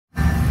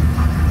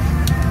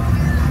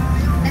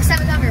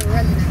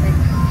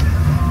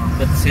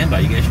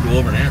You guys should go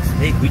over and ask.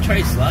 Hey, can we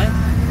try slide?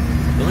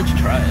 They'll let you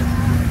try it.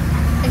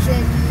 Is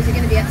it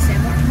going to be at the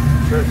sandbar?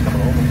 Sure, it's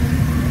coming over.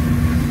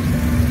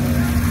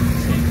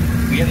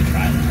 We gotta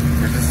try that.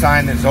 There's a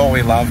sign that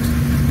Zoe loved.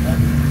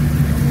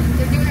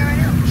 They're doing it right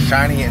now.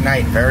 Shiny at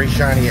night. Very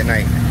shiny at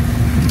night.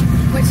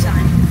 Which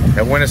sign?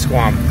 At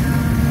Winnisquam.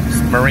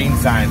 Marine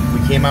sign. We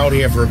came out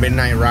here for a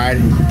midnight ride,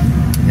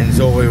 and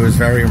Zoe was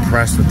very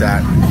impressed with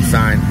that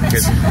sign.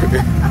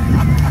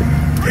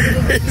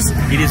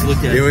 He just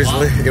looked at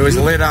it. It was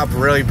lit up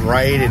really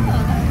bright, and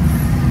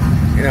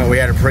you know, we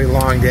had a pretty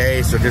long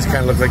day, so it just kind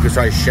of looked like it was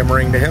probably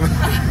shimmering to him.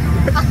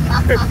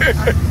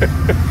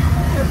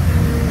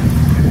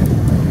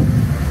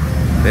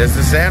 There's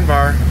the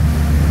sandbar.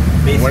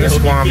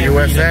 Winnisquam,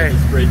 USA.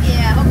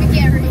 Yeah, I hope you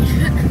can't read.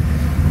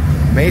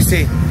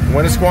 Macy,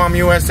 Winnisquam,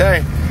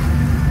 USA.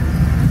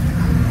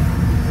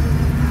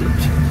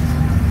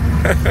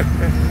 Look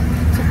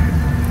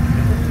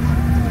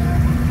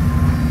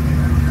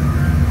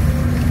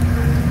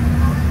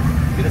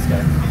at this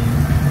guy.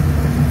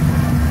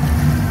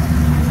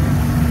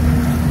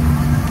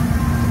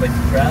 Like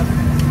the crab?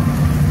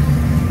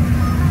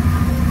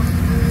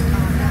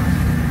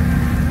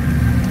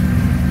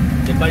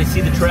 Anybody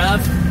see the Trav?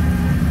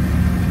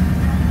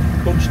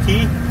 Coach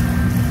T?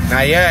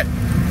 Not yet.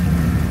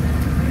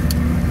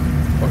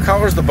 What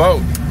color's the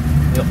boat?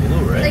 Yeah,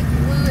 blue, right? Like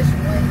bluish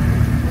white.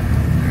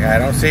 Yeah, I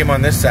don't see him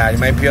on this side. He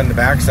might be on the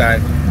back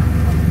side.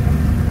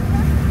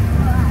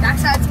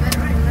 Backside's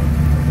better anyway.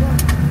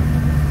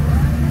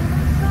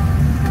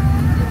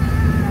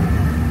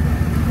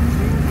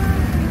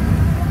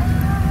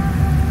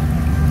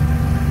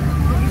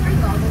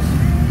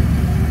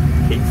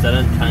 Kate said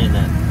untying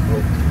that